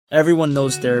Everyone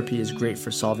knows therapy is great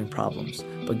for solving problems,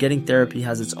 but getting therapy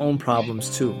has its own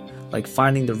problems too, like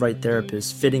finding the right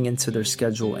therapist, fitting into their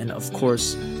schedule, and of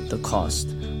course, the cost.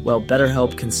 Well,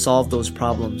 BetterHelp can solve those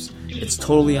problems. It's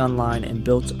totally online and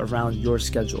built around your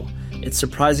schedule. It's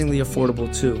surprisingly affordable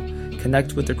too.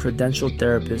 Connect with a credentialed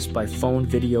therapist by phone,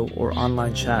 video, or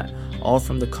online chat, all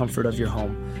from the comfort of your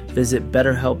home. Visit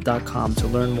BetterHelp.com to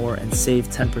learn more and save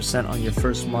 10% on your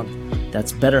first month.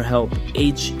 That's BetterHelp,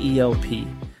 H-E-L-P.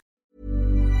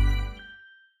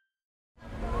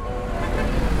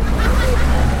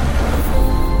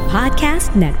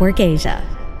 Podcast Network Asia.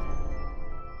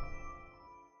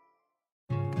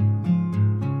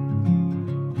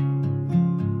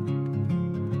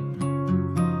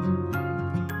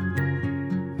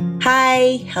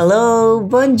 Hi, hello,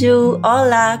 bonjour,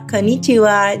 hola,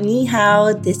 konnichiwa, ni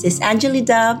hao. This is Anjali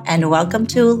Dub and welcome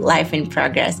to Life in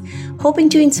Progress. Hoping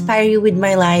to inspire you with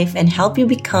my life and help you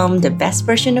become the best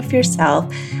version of yourself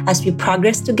as we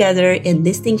progress together in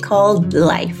this thing called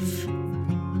life.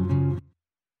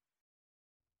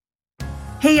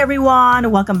 Hey everyone,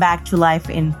 welcome back to Life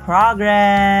in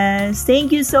Progress.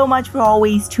 Thank you so much for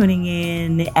always tuning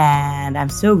in, and I'm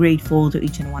so grateful to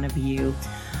each and one of you.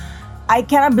 I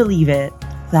cannot believe it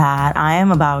that I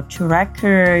am about to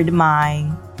record my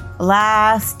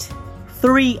last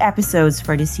 3 episodes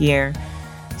for this year.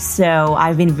 So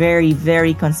I've been very,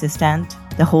 very consistent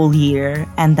the whole year,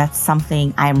 and that's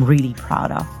something I'm really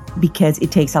proud of because it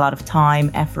takes a lot of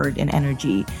time, effort, and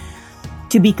energy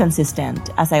to be consistent.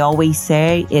 As I always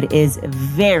say, it is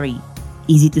very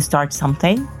easy to start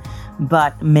something,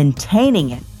 but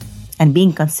maintaining it and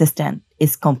being consistent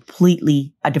is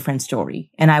completely a different story.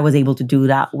 And I was able to do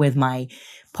that with my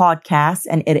podcast,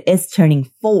 and it is turning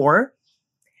 4.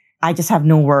 I just have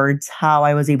no words how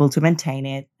I was able to maintain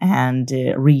it and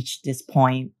reach this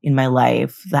point in my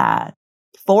life that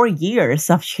 4 years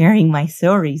of sharing my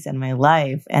stories and my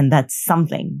life. And that's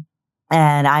something.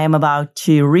 And I am about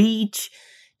to reach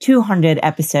 200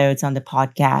 episodes on the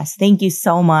podcast. Thank you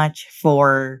so much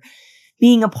for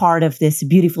being a part of this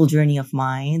beautiful journey of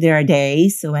mine. There are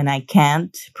days when I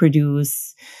can't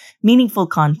produce meaningful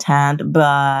content,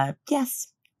 but yes,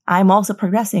 I'm also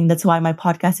progressing. That's why my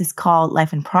podcast is called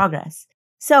Life in Progress.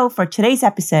 So for today's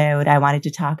episode, I wanted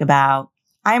to talk about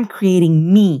I'm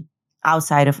creating me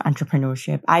outside of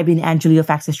entrepreneurship. I've been Anjali of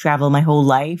Access Travel my whole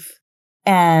life.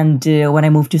 And when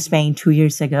I moved to Spain 2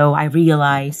 years ago, I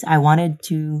realized I wanted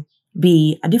to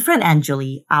be a different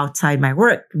Anjali outside my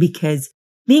work because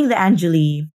being the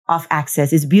Anjali of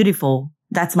Access is beautiful.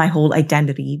 That's my whole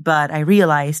identity. But I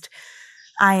realized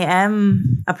I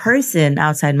am a person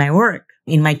outside my work.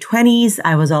 In my 20s,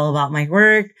 I was all about my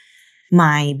work,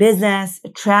 my business,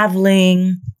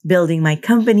 traveling, building my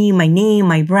company, my name,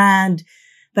 my brand.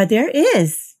 But there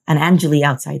is an Anjali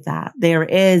outside that. There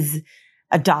is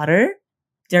a daughter.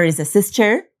 There is a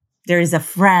sister. There is a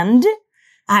friend.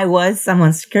 I was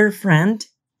someone's girlfriend,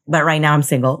 but right now I'm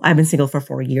single. I've been single for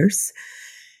 4 years.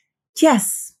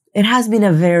 Yes, it has been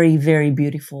a very, very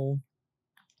beautiful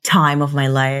time of my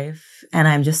life. And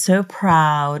I'm just so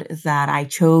proud that I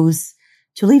chose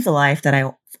to live the life that I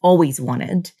always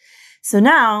wanted. So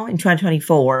now in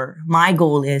 2024, my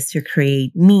goal is to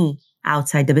create me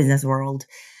outside the business world.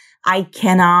 I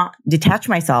cannot detach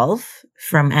myself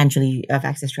from Anjali of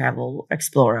Access Travel,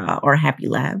 Explorer, or Happy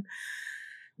Lab,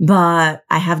 but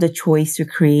I have the choice to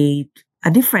create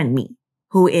a different me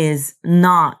who is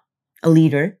not a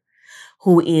leader,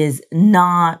 who is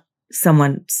not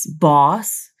someone's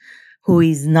boss, who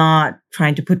is not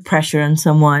trying to put pressure on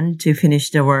someone to finish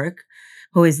the work,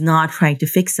 who is not trying to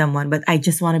fix someone, but I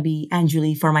just want to be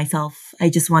Anjali for myself.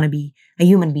 I just want to be a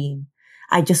human being.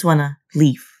 I just want to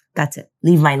live. That's it.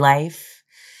 Live my life,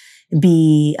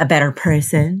 be a better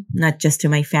person, not just to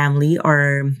my family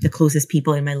or the closest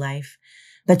people in my life,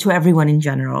 but to everyone in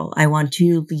general. I want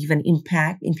to leave an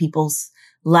impact in people's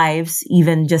lives,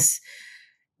 even just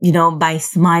by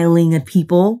smiling at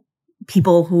people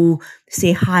who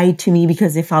say hi to me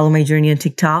because they follow my journey on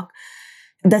TikTok.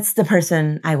 That's the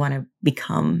person I want to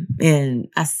become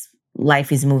as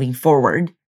life is moving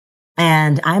forward.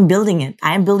 And I'm building it.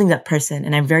 I'm building that person,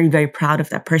 and I'm very, very proud of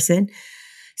that person.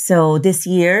 So this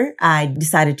year, I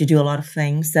decided to do a lot of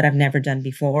things that I've never done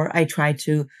before. I tried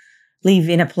to live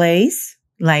in a place,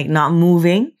 like not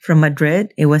moving from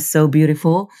Madrid. It was so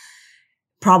beautiful.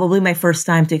 Probably my first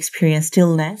time to experience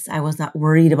stillness. I was not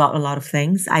worried about a lot of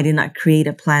things. I did not create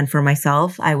a plan for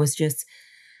myself. I was just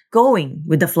going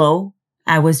with the flow.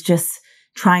 I was just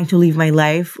trying to live my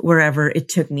life wherever it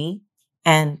took me.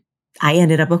 And I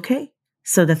ended up okay.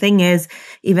 So the thing is,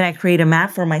 even I create a map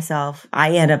for myself,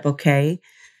 I end up okay.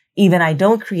 even I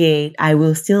don't create, I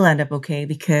will still end up okay,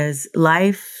 because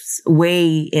life's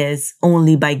way is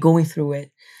only by going through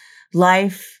it.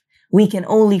 Life, we can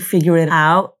only figure it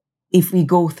out if we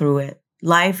go through it.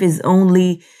 Life is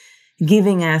only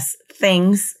giving us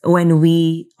things when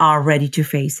we are ready to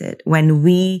face it, when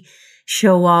we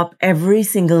show up every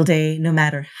single day, no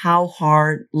matter how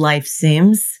hard life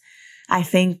seems. I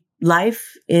think life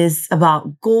is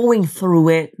about going through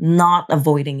it, not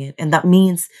avoiding it. And that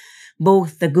means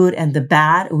both the good and the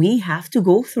bad, we have to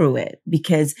go through it,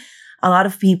 because a lot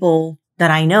of people that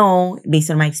I know,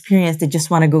 based on my experience, they just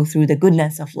want to go through the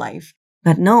goodness of life.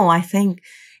 But no, I think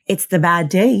it's the bad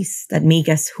days that make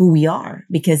us who we are,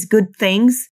 because good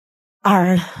things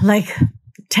are like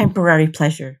temporary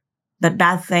pleasure. But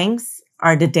bad things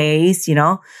are the days,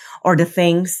 or the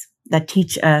things that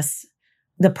teach us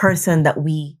the person that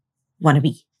we want to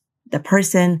be, the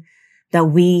person that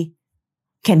we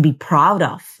can be proud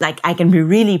of. Like, I can be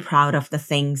really proud of the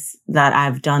things that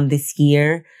I've done this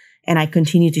year. And I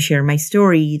continue to share my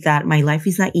story that my life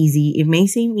is not easy. It may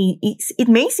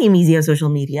seem easy on social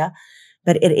media,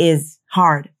 but it is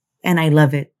hard, and I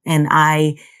love it. And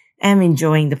I am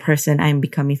enjoying the person I'm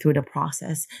becoming through the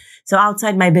process. So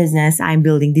outside my business, I'm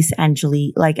building this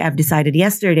Angeli. Like, I've decided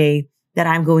yesterday that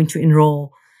I'm going to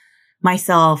enroll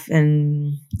myself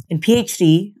in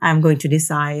PhD. I'm going to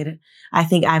decide. I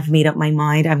think I've made up my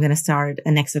mind. I'm going to start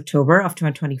next October of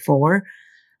 2024.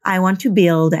 I want to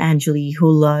build Angeli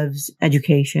who loves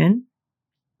education,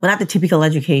 but not the typical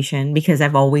education, because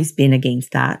I've always been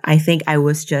against that. I think I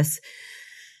was just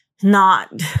not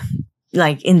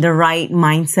like in the right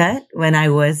mindset when I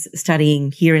was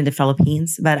studying here in the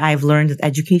Philippines, but I've learned that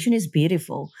education is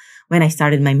beautiful when I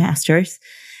started my master's,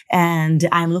 and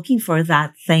I'm looking for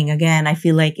that thing again. I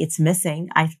feel like it's missing.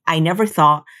 I never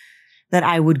thought that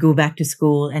I would go back to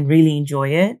school and really enjoy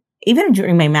it. Even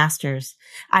during my master's,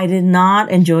 I did not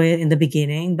enjoy it in the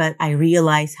beginning, but I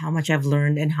realized how much I've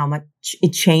learned and how much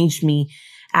it changed me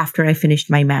after I finished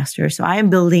my master's. So I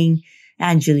am building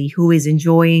Angeli who is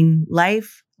enjoying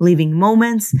life, living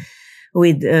moments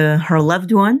with her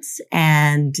loved ones,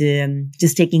 and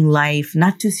just taking life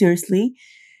not too seriously,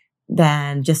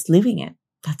 than just living it.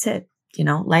 That's it.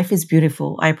 Life is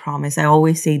beautiful. I promise. I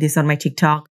always say this on my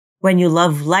TikTok. When you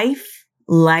love life,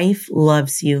 life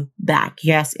loves you back.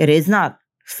 Yes, it is not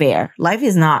fair. Life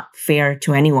is not fair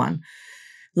to anyone.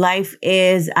 Life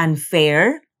is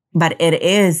unfair, but it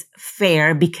is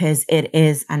fair because it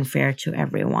is unfair to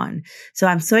everyone. So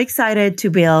I'm so excited to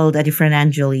build a different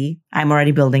Angeli. I'm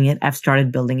already building it. I've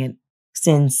started building it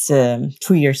since 2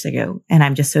 years ago, and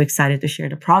I'm just so excited to share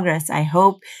the progress. I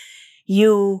hope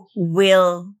you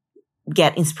will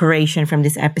get inspiration from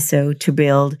this episode to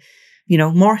build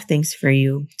more things for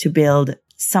you, to build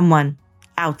someone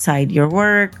outside your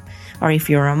work, or if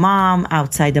you're a mom,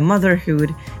 outside the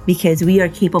motherhood, because we are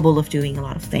capable of doing a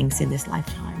lot of things in this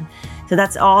lifetime. So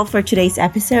that's all for today's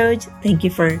episode. Thank you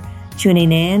for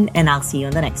tuning in, and I'll see you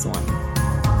on the next one.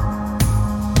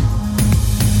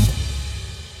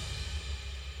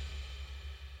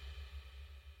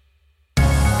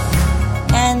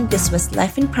 And this was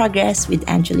Life in Progress with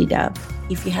Angeli Dub.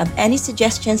 If you have any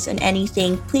suggestions on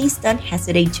anything, please don't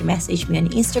hesitate to message me on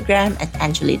Instagram at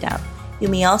Angeli Dub. You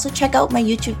may also check out my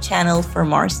YouTube channel for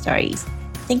more stories.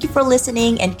 Thank you for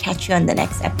listening, and catch you on the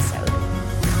next episode.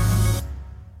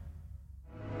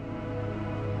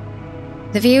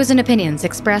 The views and opinions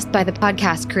expressed by the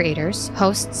podcast creators,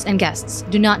 hosts, and guests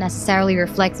do not necessarily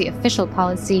reflect the official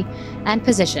policy and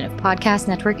position of Podcast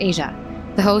Network Asia,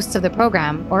 the hosts of the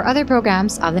program, or other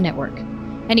programs of the network.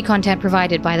 Any content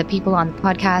provided by the people on the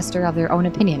podcast are of their own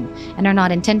opinion and are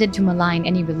not intended to malign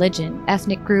any religion,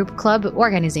 ethnic group, club,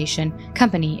 organization,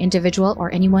 company, individual,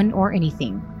 or anyone or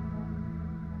anything.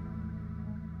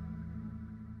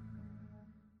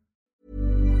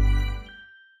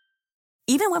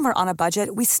 Even when we're on a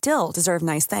budget, we still deserve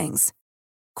nice things.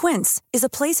 Quince is a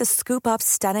place to scoop up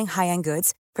stunning high-end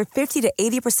goods for 50 to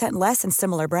 80% less than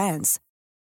similar brands.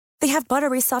 They have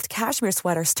buttery soft cashmere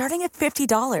sweaters starting at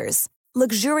 $50,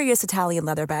 luxurious Italian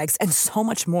leather bags, and so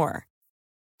much more.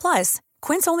 Plus,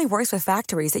 Quince only works with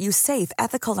factories that use safe,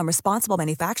 ethical, and responsible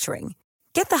manufacturing.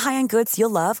 Get the high-end goods you'll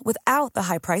love without the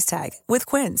high price tag with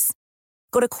Quince.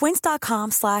 Go to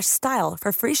quince.com/style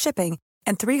for free shipping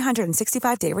and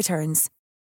 365-day returns.